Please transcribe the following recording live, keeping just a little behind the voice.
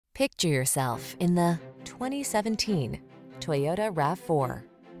Picture yourself in the 2017 Toyota RAV4.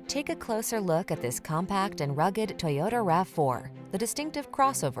 Take a closer look at this compact and rugged Toyota RAV4, the distinctive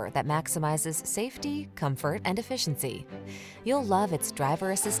crossover that maximizes safety, comfort, and efficiency. You'll love its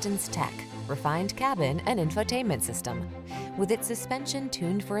driver assistance tech, refined cabin, and infotainment system. With its suspension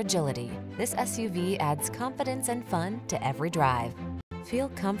tuned for agility, this SUV adds confidence and fun to every drive. Feel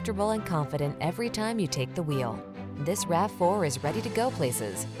comfortable and confident every time you take the wheel. This RAV4 is ready to go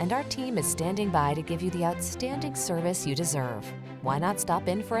places, and our team is standing by to give you the outstanding service you deserve. Why not stop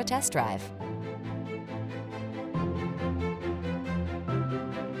in for a test drive?